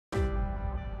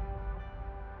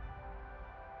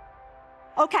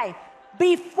Okay,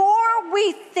 before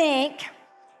we think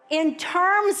in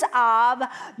terms of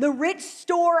the rich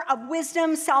store of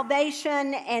wisdom,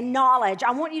 salvation, and knowledge, I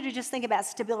want you to just think about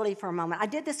stability for a moment. I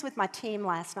did this with my team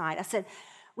last night. I said,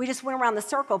 we just went around the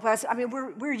circle.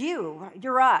 We're you.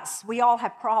 You're us. We all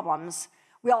have problems.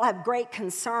 We all have great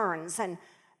concerns. And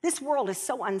this world is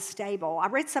so unstable. I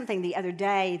read something the other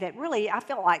day that really, I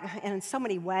feel like, in so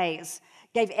many ways,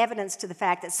 gave evidence to the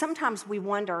fact that sometimes we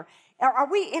wonder, are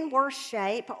we in worse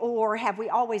shape, or have we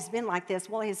always been like this?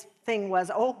 Well, his thing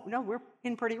was, oh, no, we're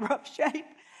in pretty rough shape.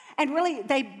 And really,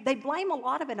 they blame a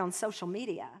lot of it on social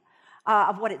media,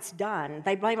 of what it's done.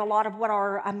 They blame a lot of what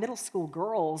our middle school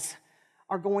girls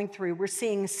are going through. We're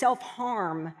seeing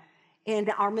self-harm in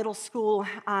our middle school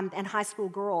and high school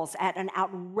girls at an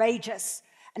outrageous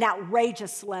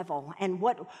level. And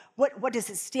what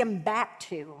does it stem back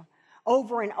to?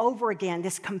 Over and over again,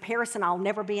 this comparison, I'll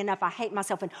never be enough, I hate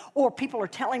myself, or people are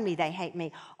telling me they hate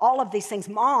me. All of these things.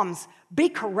 Moms, be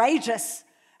courageous.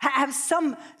 Have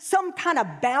some kind of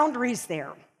boundaries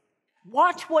there.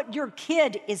 Watch what your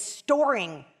kid is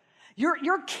storing.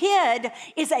 Your kid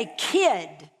is a kid.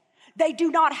 They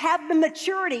do not have the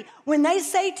maturity. When they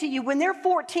say to you, when they're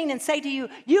 14 and say to you,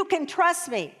 you can trust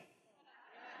me.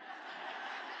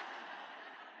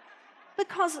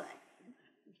 Because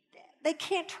they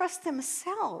can't trust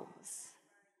themselves.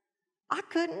 I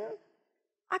couldn't.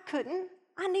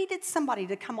 I needed somebody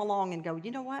to come along and go, you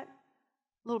know what?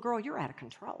 Little girl, you're out of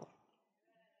control.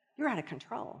 You're out of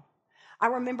control. I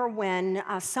remember when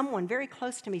someone very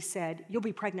close to me said, you'll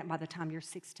be pregnant by the time you're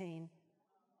 16.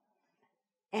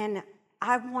 And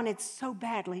I wanted so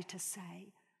badly to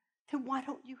say, then why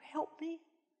don't you help me?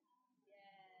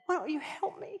 Why don't you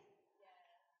help me?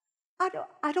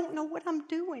 I don't know what I'm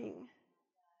doing.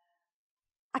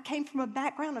 I came from a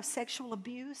background of sexual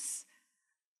abuse.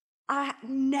 I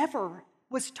never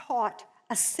was taught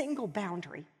a single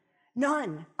boundary.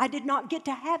 None. I did not get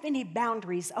to have any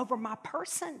boundaries over my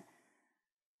person.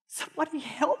 Somebody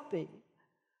help me.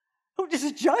 Don't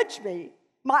just judge me.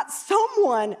 Might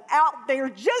someone out there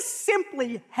just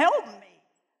simply help me?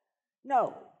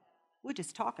 No, we'll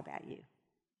just talk about you.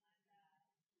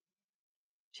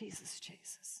 Jesus.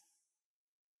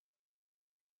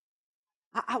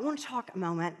 I want to talk a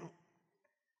moment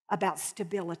about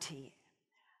stability,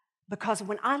 because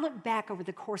when I look back over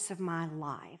the course of my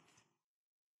life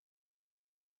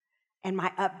and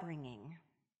my upbringing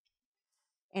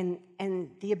and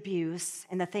the abuse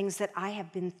and the things that I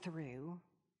have been through,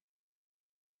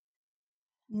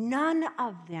 none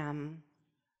of them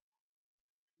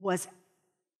was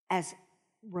as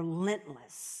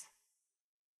relentless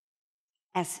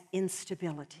as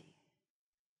instability.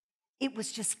 It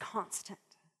was just constant.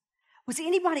 Was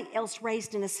anybody else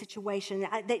raised in a situation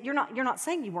that you're not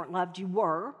saying you weren't loved? You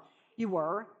were. You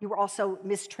were also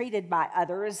mistreated by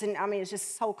others. And I mean, it's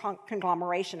just a whole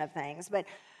conglomeration of things. But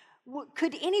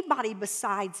could anybody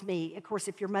besides me, of course,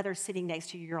 if your mother's sitting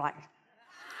next to you, you're like,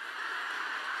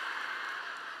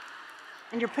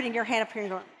 and you're putting your hand up here and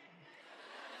going,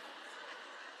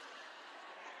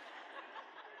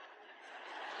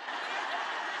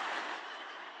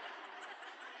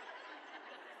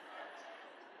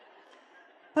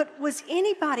 but was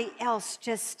anybody else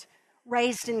just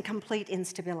raised in complete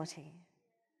instability?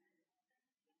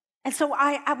 And so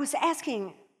I was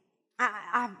asking,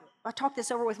 I talked this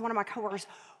over with one of my coworkers,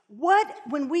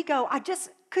 when we go,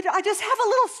 could I just have a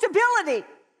little stability?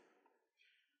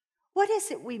 What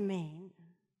is it we mean?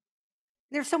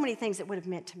 There's so many things that would have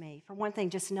meant to me. For one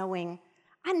thing, just knowing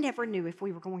I never knew if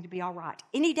we were going to be all right.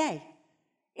 Any day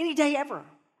ever.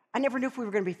 I never knew if we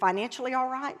were going to be financially all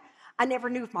right. I never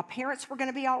knew if my parents were going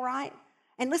to be all right.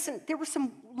 And listen, there were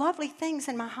some lovely things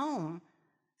in my home,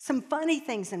 some funny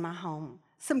things in my home,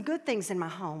 some good things in my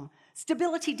home.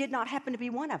 Stability did not happen to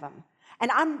be one of them. And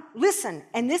listen,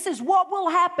 and this is what will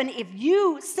happen if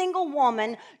you, single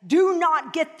woman, do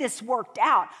not get this worked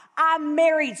out. I'm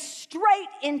married straight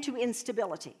into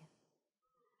instability.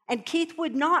 And Keith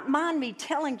would not mind me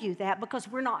telling you that, because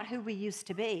we're not who we used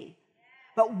to be.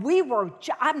 But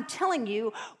I'm telling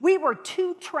you, we were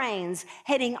two trains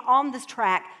heading on this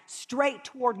track straight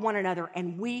toward one another,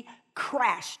 and we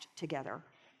crashed together.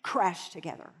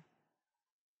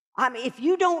 I mean, if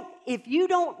you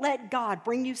don't let God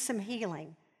bring you some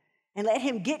healing and let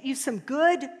him get you some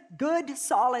good,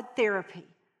 solid therapy,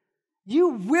 you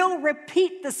will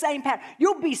repeat the same pattern.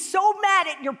 You'll be so mad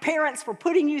at your parents for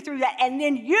putting you through that, and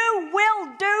then you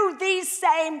will do the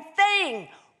same thing.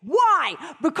 Why?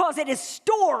 Because it is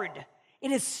stored.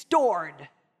 It is stored.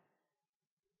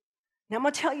 Now, I'm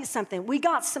going to tell you something. We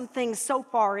got some things so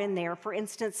far in there, for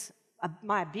instance,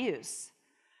 my abuse.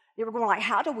 You were going like,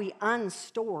 how do we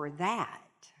unstore that?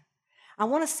 I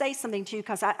want to say something to you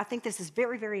because I think this is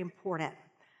very, very important.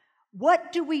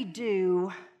 What do we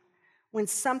do when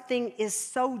something is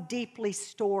so deeply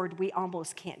stored we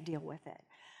almost can't deal with it?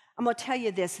 I'm going to tell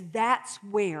you this. That's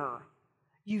where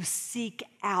you seek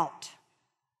out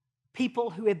people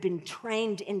who have been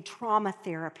trained in trauma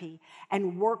therapy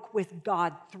and work with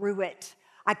God through it.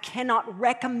 I cannot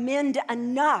recommend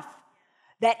enough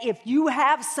that if you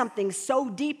have something so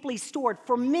deeply stored,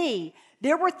 for me,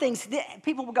 there were things that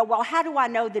people would go, well, how do I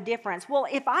know the difference? Well,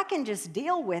 if I can just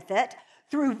deal with it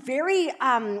through very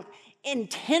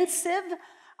intensive,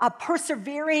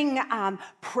 persevering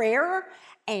prayer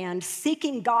and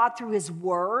seeking God through His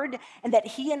Word, and that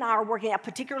He and I are working out,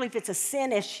 particularly if it's a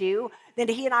sin issue, then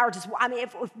He and I are just,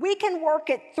 if we can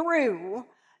work it through,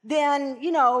 then,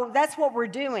 that's what we're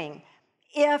doing.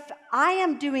 If I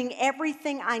am doing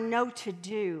everything I know to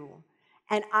do,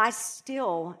 and I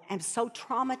still am so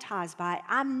traumatized by it,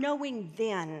 I'm knowing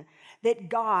then that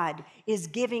God is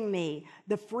giving me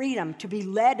the freedom to be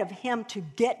led of Him to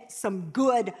get some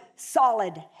good,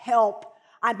 solid help.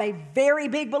 I'm a very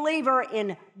big believer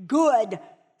in good,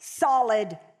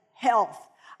 solid health.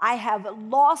 I have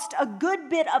lost a good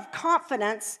bit of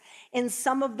confidence in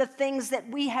some of the things that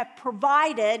we have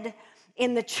provided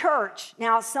in the church.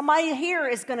 Now, somebody here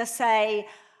is going to say,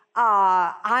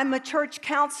 I'm a church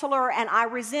counselor and I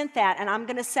resent that. And I'm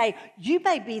going to say, you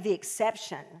may be the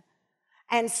exception.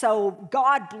 And so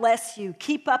God bless you.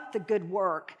 Keep up the good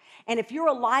work. And if you're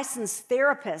a licensed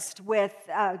therapist with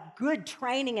good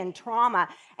training in trauma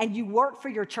and you work for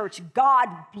your church, God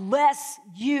bless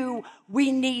you.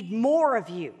 We need more of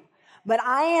you. But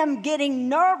I am getting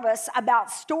nervous about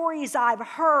stories I've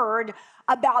heard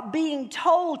about being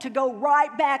told to go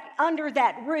right back under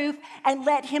that roof and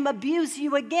let him abuse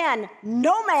you again.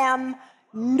 No, ma'am.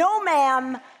 No,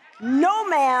 ma'am. No,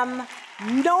 ma'am.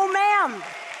 No, ma'am.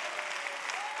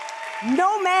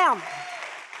 No, ma'am.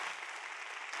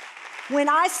 When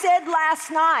I said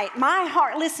last night, my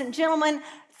heart, listen, gentlemen,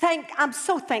 I'm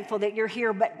so thankful that you're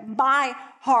here, but my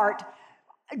heart,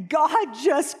 God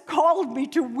just called me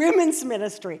to women's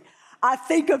ministry. I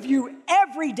think of you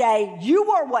every day.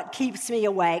 You are what keeps me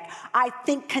awake. I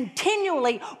think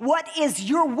continually, what is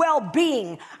your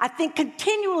well-being? I think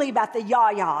continually about the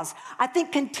yayas. I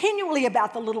think continually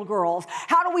about the little girls.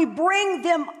 How do we bring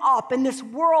them up in this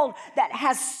world that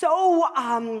has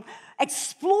so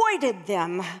exploited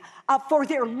them for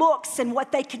their looks and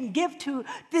what they can give to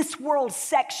this world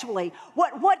sexually?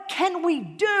 What can we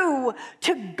do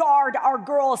to guard our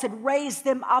girls and raise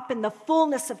them up in the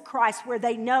fullness of Christ where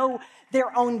they know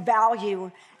their own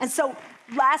value? And so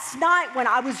last night when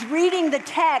I was reading the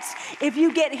text, if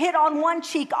you get hit on one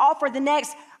cheek, offer the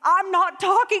next. I'm not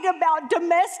talking about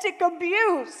domestic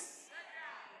abuse.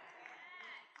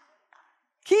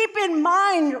 Keep in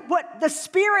mind what the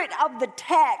spirit of the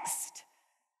text.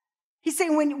 He's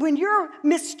saying when you're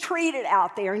mistreated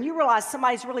out there and you realize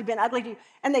somebody's really been ugly to you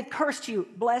and they've cursed you,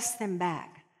 bless them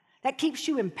back. That keeps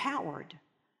you empowered.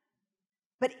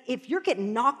 But if you're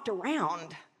getting knocked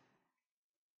around,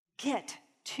 get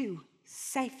to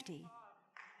safety.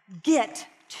 Get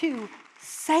to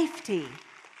safety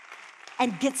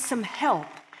and get some help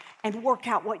and work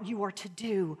out what you are to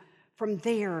do from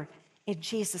there in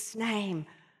Jesus' name.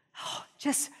 Oh,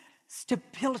 just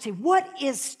stability. What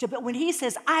is stability? When he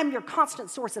says, I'm your constant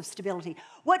source of stability,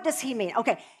 what does he mean?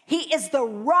 Okay, he is the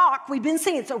rock. We've been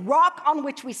saying it's a rock on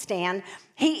which we stand.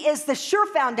 He is the sure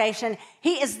foundation.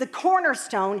 He is the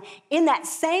cornerstone. In that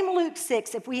same Luke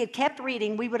 6, if we had kept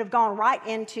reading, we would have gone right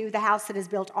into the house that is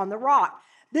built on the rock.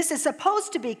 This is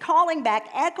supposed to be calling back,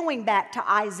 echoing back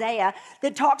to Isaiah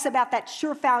that talks about that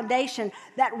sure foundation,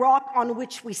 that rock on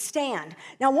which we stand.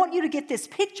 Now, I want you to get this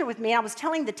picture with me. I was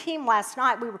telling the team last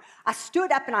night, I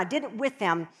stood up and I did it with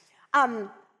them.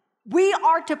 We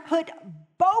are to put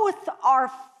both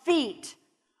our feet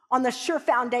on the sure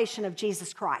foundation of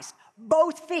Jesus Christ.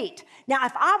 Both feet. Now,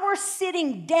 if I were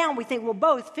sitting down, we think, well,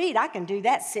 both feet, I can do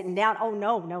that sitting down. Oh,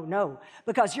 no.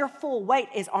 Because your full weight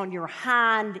is on your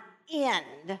hind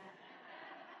end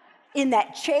in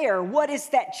that chair. What is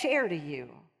that chair to you?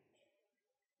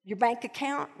 Your bank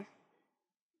account?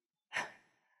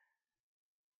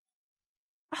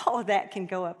 All of that can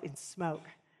go up in smoke.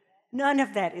 None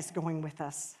of that is going with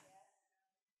us.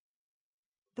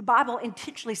 The Bible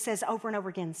intentionally says over and over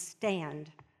again, stand,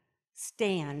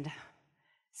 stand,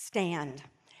 stand.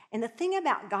 And the thing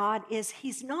about God is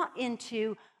he's not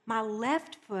into my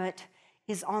left foot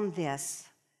is on this.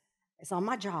 It's on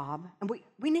my job, and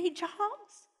we need jobs.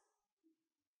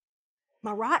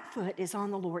 My right foot is on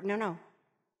the Lord. No.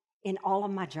 In all of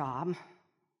my job,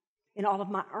 in all of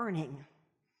my earning,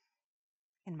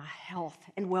 in my health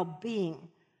and well-being,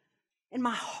 in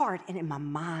my heart and in my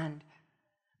mind,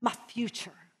 my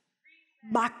future,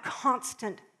 my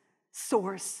constant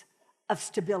source of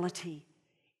stability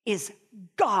is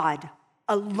God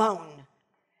alone.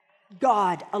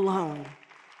 God alone.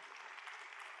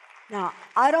 Now,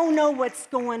 I don't know what's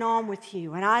going on with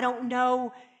you, and I don't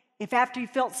know if after you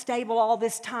felt stable all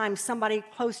this time, somebody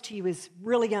close to you is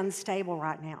really unstable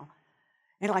right now.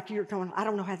 And like you're going, I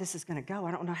don't know how this is going to go.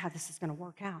 I don't know how this is going to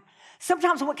work out.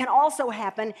 Sometimes what can also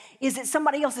happen is that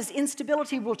somebody else's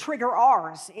instability will trigger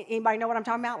ours. Anybody know what I'm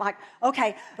talking about? Like,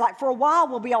 okay, like for a while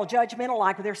we'll be all judgmental,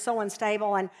 like they're so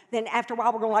unstable. And then after a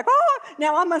while we're going like, oh,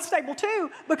 now I'm unstable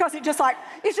too. Because it's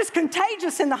just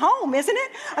contagious in the home, isn't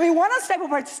it? I mean, one unstable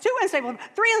person, two unstable,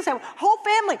 three unstable, whole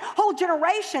family, whole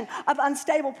generation of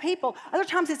unstable people. Other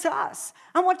times it's us.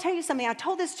 I want to tell you something. I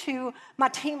told this to my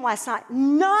team last night.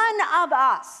 None of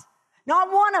us, not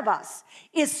one of us,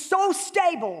 is so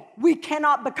stable we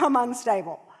cannot become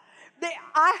unstable.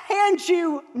 I hand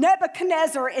you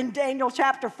Nebuchadnezzar in Daniel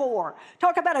chapter 4.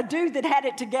 Talk about a dude that had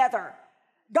it together.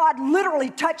 God literally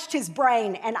touched his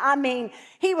brain, and I mean,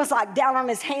 he was like down on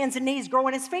his hands and knees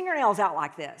growing his fingernails out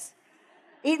like this,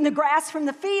 eating the grass from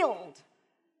the field.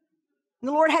 And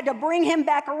the Lord had to bring him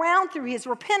back around through his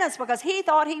repentance because he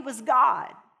thought he was God.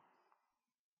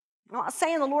 I'm not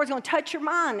saying the Lord's going to touch your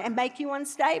mind and make you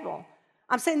unstable.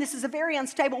 I'm saying this is a very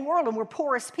unstable world and we're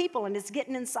porous people and it's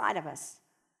getting inside of us.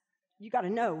 You got to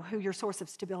know who your source of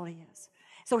stability is.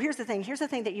 So here's the thing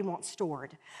that you want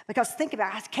stored. Because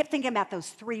I kept thinking about those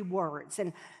three words.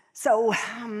 And so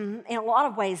in a lot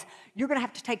of ways, you're going to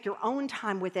have to take your own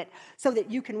time with it so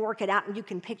that you can work it out and you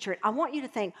can picture it. I want you to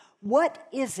think, what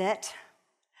is it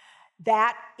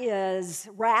that is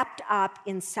wrapped up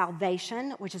in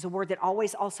salvation, which is a word that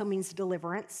always also means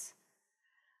deliverance,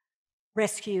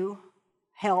 rescue,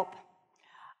 help,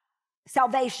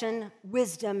 salvation,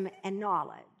 wisdom, and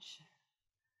knowledge.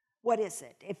 What is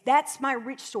it? If that's my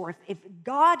rich store, if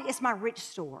God is my rich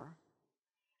store,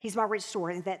 he's my rich store,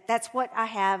 and that's what I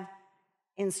have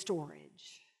in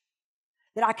storage,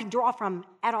 that I can draw from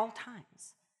at all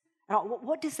times.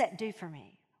 What does that do for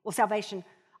me? Well, salvation,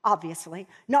 obviously,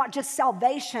 not just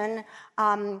salvation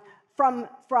from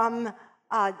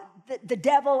the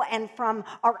devil and from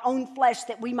our own flesh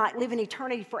that we might live in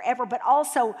eternity forever, but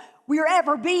also we're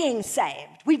ever being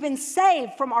saved. We've been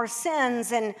saved from our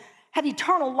sins and have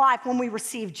eternal life when we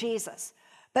receive Jesus.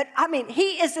 But I mean,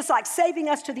 he is just like saving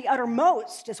us to the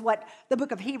uttermost, is what the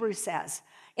book of Hebrews says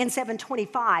in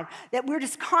 7:25, that we're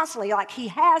just constantly, like he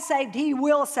has saved, he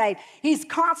will save. He's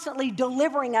constantly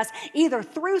delivering us either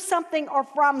through something or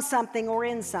from something or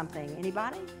in something.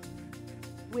 Anybody?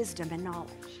 Wisdom and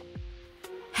knowledge.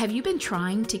 Have you been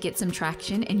trying to get some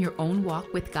traction in your own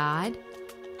walk with God?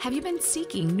 Have you been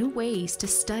seeking new ways to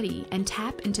study and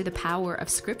tap into the power of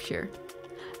Scripture?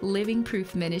 Living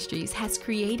Proof Ministries has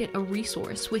created a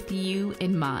resource with you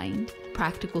in mind.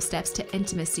 Practical Steps to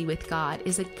Intimacy with God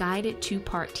is a guided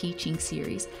 2-part teaching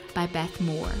series by Beth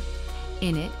Moore.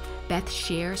 In it, Beth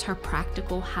shares her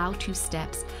practical how-to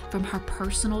steps from her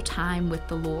personal time with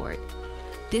the Lord.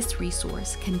 This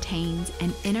resource contains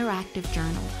an interactive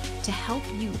journal to help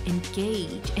you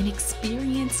engage and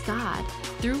experience God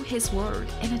through His Word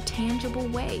in a tangible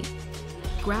way.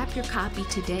 Grab your copy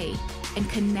today and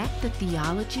connect the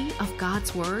theology of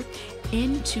God's Word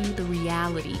into the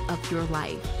reality of your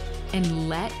life, and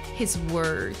let His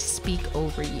Word speak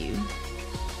over you.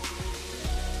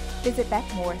 Visit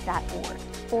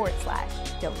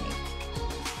bethmoore.org/donate.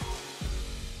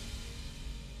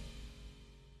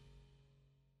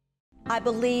 I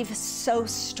believe so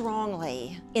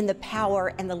strongly in the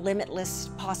power and the limitless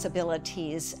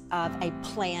possibilities of a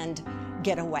planned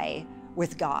getaway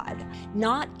with God.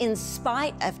 Not in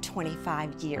spite of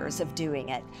 25 years of doing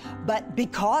it, but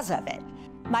because of it.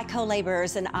 My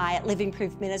co-laborers and I at Living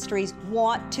Proof Ministries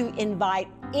want to invite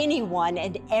anyone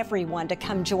and everyone to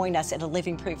come join us at a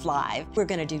Living Proof Live. We're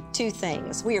going to do two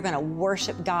things. We are going to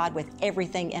worship God with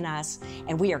everything in us,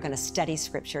 and we are going to study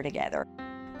Scripture together.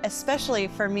 Especially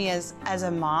for me as a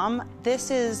mom,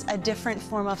 this is a different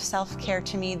form of self-care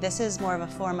to me. This is more of a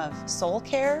form of soul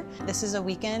care. This is a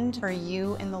weekend for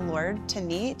you and the Lord to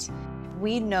meet.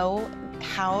 We know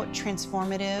how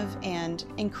transformative and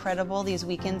incredible these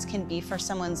weekends can be for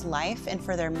someone's life and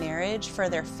for their marriage, for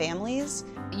their families.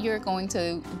 You're going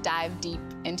to dive deep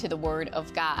into the Word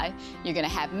of God. You're going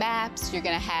to have maps, you're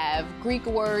going to have Greek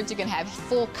words, you're going to have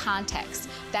full context.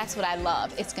 That's what I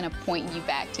love. It's going to point you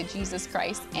back to Jesus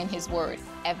Christ and His Word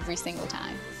every single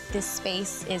time. This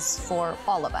space is for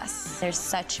all of us. There's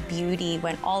such beauty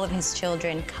when all of His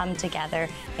children come together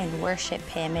and worship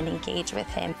Him and engage with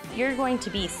Him. You're going to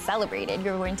be celebrated.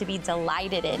 You're going to be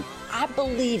delighted in. I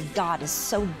believe God is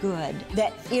so good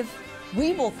that if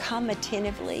we will come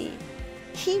attentively,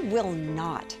 He will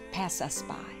not pass us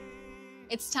by.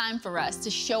 It's time for us to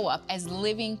show up as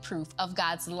living proof of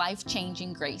God's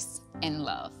life-changing grace and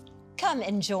love. Come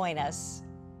and join us.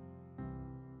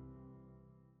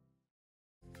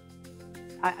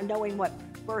 Knowing what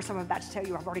verse I'm about to tell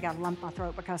you, I've already got a lump in my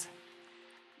throat because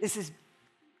this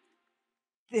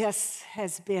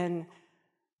has been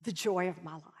the joy of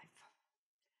my life.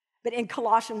 But in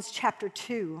Colossians chapter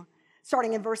 2,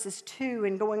 starting in verses 2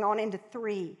 and going on into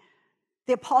 3,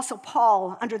 the Apostle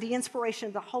Paul, under the inspiration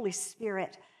of the Holy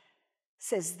Spirit,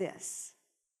 says this: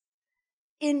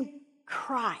 in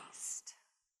Christ,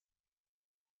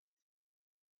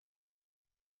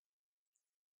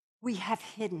 we have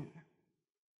hidden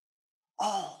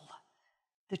all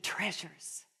the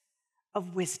treasures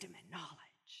of wisdom and knowledge.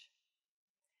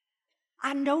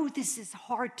 I know this is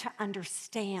hard to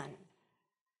understand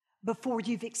before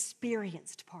you've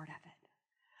experienced part of it.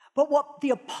 But what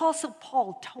the Apostle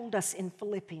Paul told us in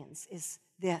Philippians is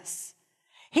this: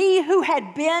 he who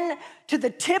had been to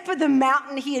the tip of the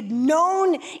mountain, he had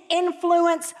known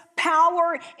influence,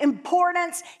 power,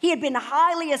 importance. He had been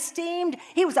highly esteemed.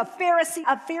 He was a Pharisee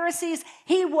of Pharisees.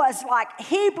 He was like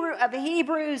Hebrew of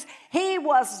Hebrews. He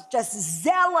was just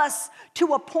zealous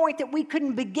to a point that we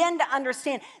couldn't begin to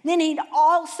understand. Then he'd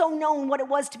also known what it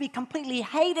was to be completely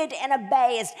hated and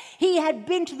abased. He had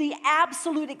been to the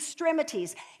absolute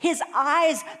extremities. His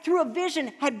eyes, through a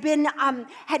vision, had been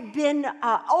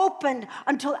opened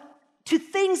until to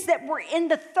things that were in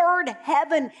the third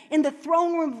heaven, in the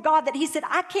throne room of God, that he said,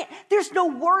 there's no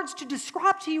words to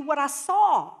describe to you what I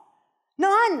saw.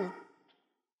 None.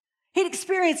 He'd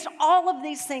experienced all of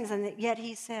these things, and yet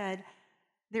he said,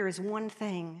 there is one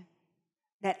thing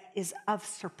that is of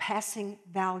surpassing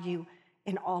value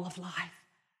in all of life,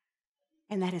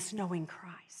 and that is knowing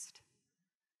Christ.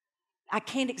 I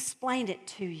can't explain it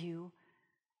to you.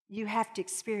 You have to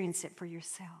experience it for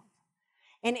yourself.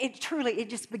 And it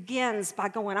just begins by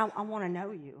going, I want to know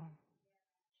you.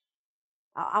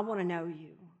 I want to know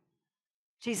you.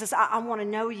 Jesus, I want to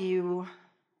know you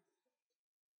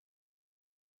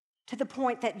to the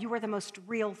point that you are the most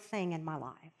real thing in my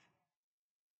life,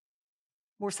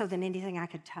 more so than anything I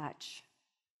could touch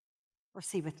or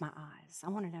see with my eyes. I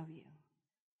want to know you.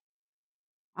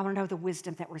 I want to know the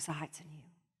wisdom that resides in you.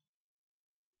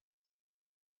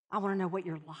 I want to know what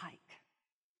you're like.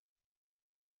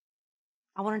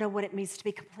 I want to know what it means to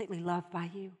be completely loved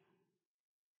by you.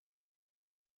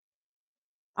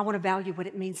 I want to value what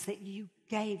it means that you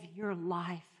gave your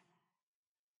life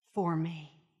for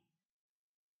me,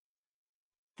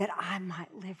 that I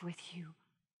might live with you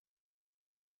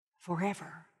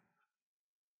forever.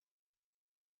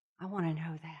 I want to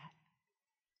know that.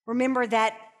 Remember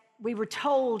that we were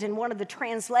told in one of the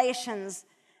translations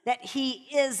that He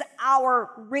is our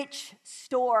rich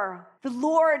store. The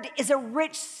Lord is a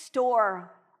rich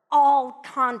store, all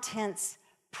contents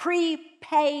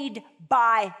prepaid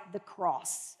by the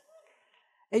cross.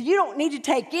 And you don't need to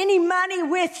take any money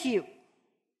with you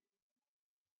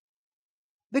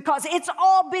because it's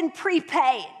all been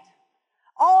prepaid.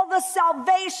 All the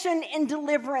salvation and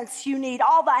deliverance you need,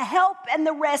 all the help and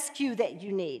the rescue that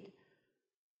you need,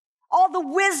 all the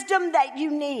wisdom that you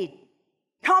need.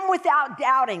 Come without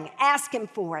doubting. Ask Him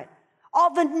for it.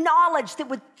 All the knowledge that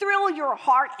would thrill your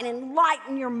heart and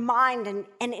enlighten your mind and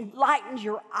enlighten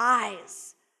your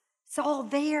eyes. It's all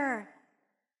there.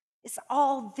 It's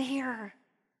all there.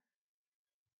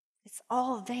 It's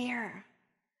all there.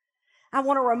 I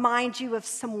want to remind you of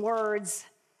some words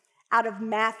out of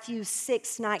Matthew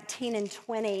 6:19 and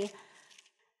 20.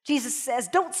 Jesus says,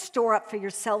 don't store up for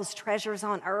yourselves treasures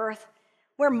on earth,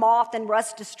 where moth and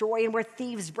rust destroy and where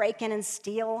thieves break in and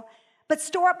steal. But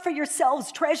store up for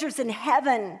yourselves treasures in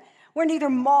heaven, where neither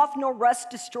moth nor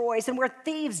rust destroys and where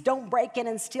thieves don't break in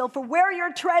and steal. For where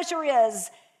your treasure is,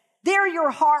 there your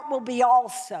heart will be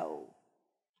also.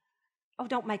 Oh,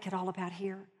 don't make it all about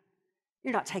here.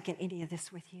 You're not taking any of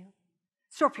this with you.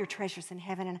 Store up your treasures in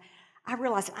heaven. And I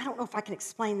realized, I don't know if I can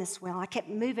explain this well. I kept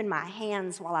moving my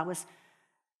hands while I was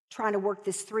trying to work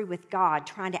this through with God,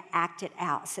 trying to act it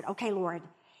out. I said, okay, Lord,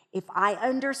 if I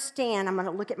understand, I'm going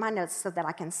to look at my notes so that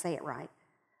I can say it right.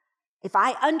 If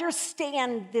I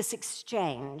understand this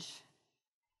exchange,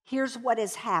 here's what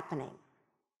is happening.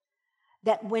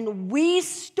 that when we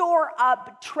store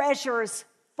up treasures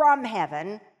from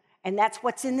heaven, and that's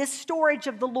what's in this storage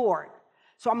of the Lord.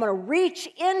 So I'm going to reach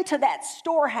into that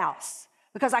storehouse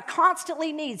because I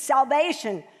constantly need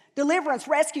salvation, deliverance,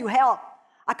 rescue, help.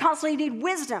 I constantly need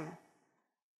wisdom.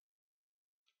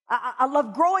 I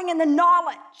love growing in the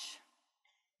knowledge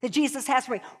that Jesus has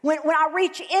for me. When I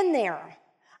reach in there,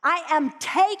 I am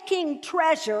taking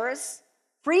treasures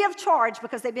free of charge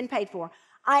because they've been paid for.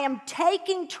 I am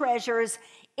taking treasures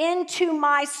into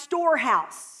my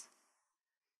storehouse.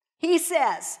 He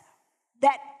says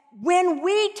that when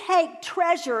we take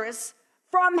treasures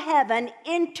from heaven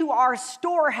into our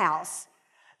storehouse,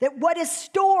 that what is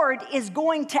stored is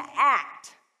going to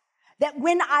act. That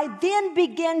when I then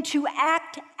begin to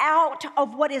act out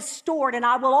of what is stored, and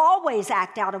I will always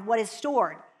act out of what is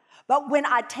stored, but when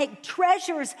I take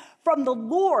treasures from the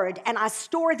Lord and I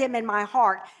store them in my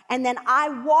heart, and then I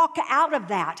walk out of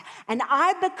that, and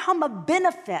I become a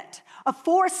benefit, a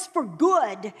force for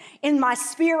good in my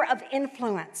sphere of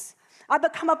influence. I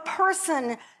become a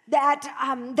person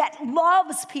that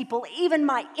loves people, even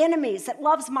my enemies, that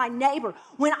loves my neighbor.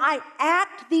 When I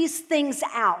act these things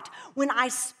out, when I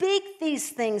speak these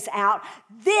things out,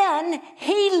 then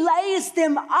he lays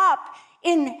them up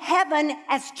in heaven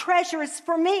as treasures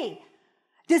for me.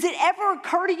 Does it ever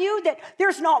occur to you that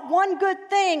there's not one good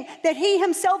thing that he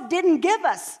himself didn't give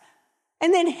us?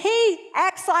 And then he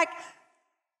acts like,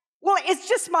 well, it's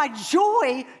just my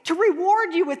joy to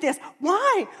reward you with this.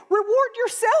 Why? Reward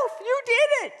yourself. You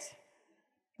did it.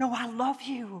 No, I love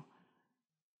you.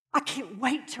 I can't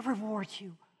wait to reward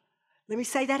you. Let me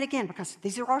say that again because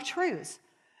these are our truths.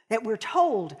 That we're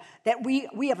told that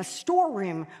we have a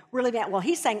storeroom we're living at. Well,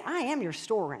 he's saying, I am your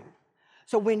storeroom.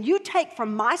 So when you take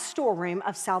from my storeroom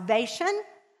of salvation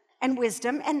and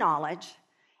wisdom and knowledge,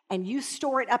 and you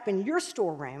store it up in your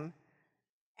storeroom,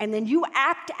 and then you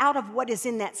act out of what is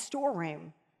in that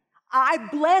storeroom, I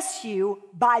bless you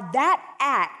by that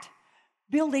act,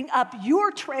 building up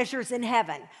your treasures in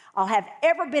heaven. I'll have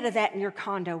every bit of that in your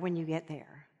condo when you get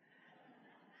there.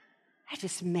 That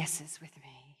just messes with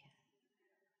me.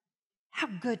 How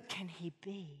good can he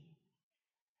be?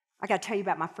 I got to tell you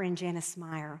about my friend Janice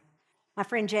Meyer. My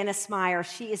friend Janice Meyer,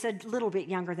 she is a little bit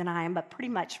younger than I am, but pretty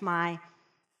much my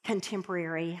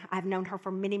contemporary. I've known her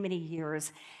for many, many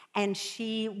years. And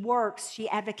she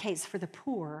advocates for the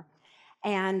poor,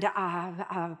 and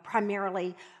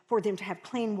primarily for them to have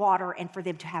clean water and for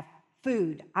them to have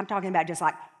food. I'm talking about just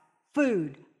like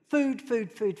food.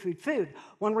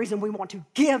 One reason we want to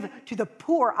give to the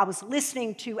poor, I was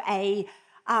listening to a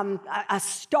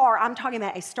star. I'm talking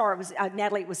about a star. It was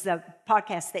Natalie, it was the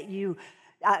podcast that you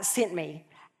sent me.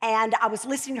 And I was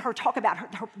listening to her talk about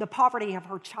the poverty of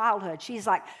her childhood. She's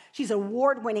an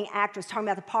award-winning actress talking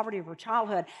about the poverty of her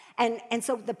childhood. And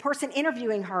so the person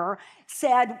interviewing her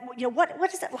said, you know,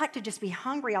 what is it like to just be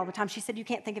hungry all the time? She said, you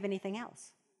can't think of anything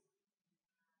else.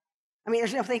 I mean,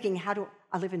 there's no thinking, how do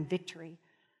I live in victory?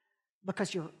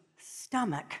 Because your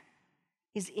stomach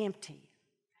is empty.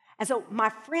 And so my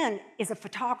friend is a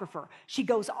photographer. She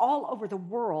goes all over the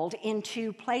world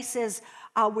into places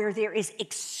where there is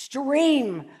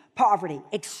extreme poverty.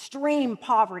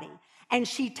 And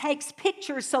she takes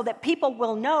pictures so that people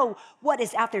will know what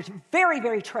is out there. She's a very,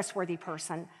 very trustworthy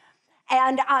person.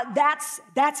 And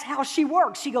that's how she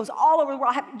works. She goes all over the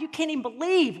world. You can't even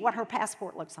believe what her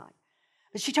passport looks like.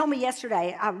 But she told me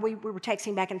yesterday, we were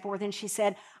texting back and forth, and she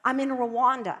said, I'm in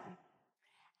Rwanda.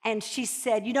 And she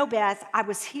said, you know, Beth, I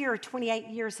was here 28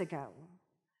 years ago.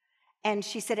 And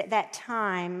she said, at that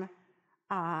time,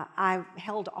 I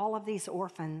held all of these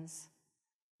orphans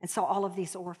and saw all of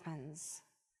these orphans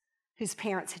whose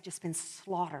parents had just been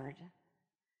slaughtered.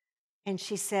 And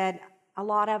she said, a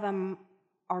lot of them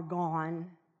are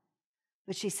gone.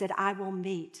 But she said, I will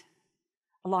meet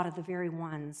a lot of the very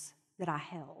ones that I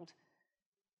held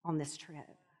on this trip.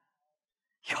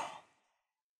 Y'all.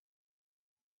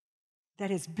 That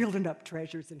is building up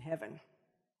treasures in heaven.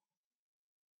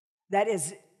 That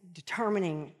is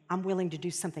determining I'm willing to do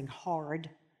something hard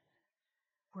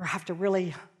where I have to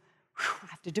really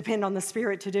depend on the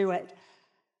Spirit to do it.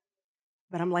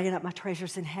 But I'm laying up my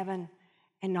treasures in heaven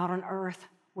and not on earth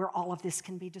where all of this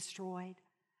can be destroyed.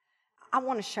 I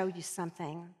want to show you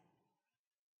something.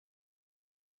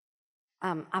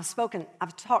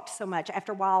 I've talked so much.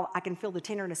 After a while, I can feel the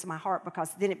tenderness in my heart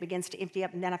because then it begins to empty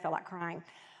up and then I feel like crying.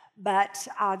 But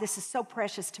this is so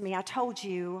precious to me. I told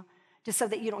you, just so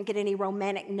that you don't get any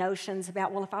romantic notions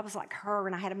about, well, if I was like her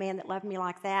and I had a man that loved me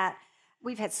like that,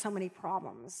 we've had so many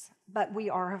problems, but we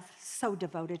are so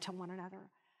devoted to one another.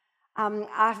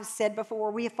 I've said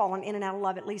before, we have fallen in and out of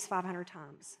love at least 500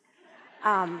 times.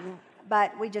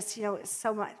 But we just,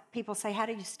 so much people say, how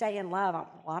do you stay in love?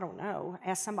 Well, I don't know.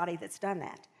 Ask somebody that's done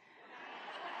that.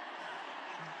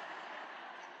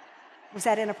 Was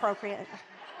that inappropriate?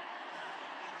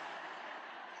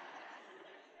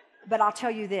 But I'll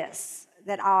tell you this,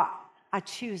 that I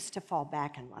choose to fall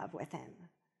back in love with him.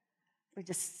 We're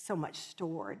just so much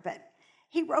stored. But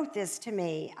he wrote this to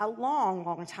me a long,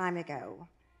 long time ago.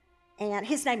 And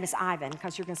his name is Ivan,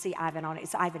 because you're going to see Ivan on it.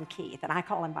 It's Ivan Keith, and I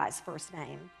call him by his first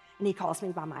name, and he calls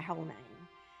me by my whole name.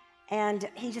 And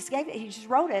he just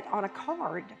wrote it on a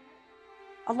card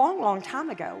a long, long time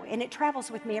ago, and it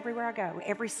travels with me everywhere I go,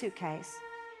 every suitcase.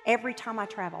 Every time I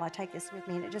travel, I take this with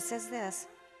me, and it just says this: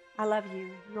 I love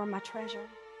you. You're my treasure.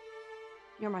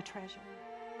 You're my treasure.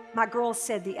 My girl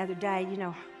said the other day,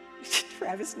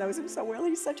 Travis knows him so well.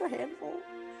 He's such a handful.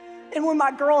 And when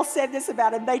my girls said this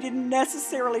about him, they didn't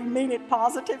necessarily mean it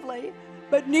positively,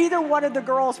 but neither one of the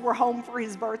girls were home for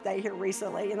his birthday here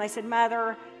recently. And they said,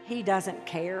 Mother, he doesn't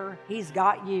care. He's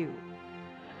got you.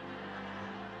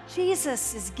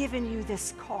 Jesus is giving you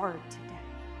this card today.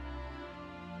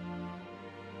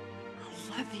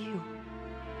 I love you.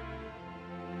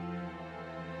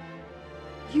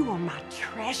 You are my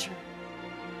treasure.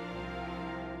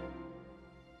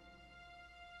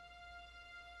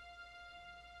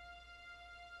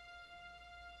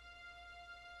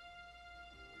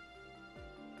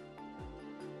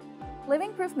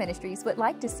 Living Proof Ministries would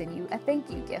like to send you a thank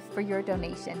you gift for your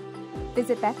donation.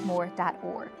 Visit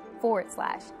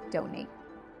bethmoore.org/donate.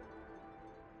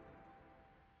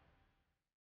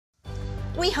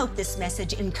 We hope this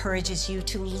message encourages you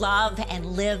to love and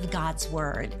live God's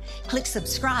Word. Click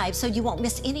subscribe so you won't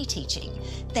miss any teaching.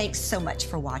 Thanks so much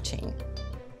for watching.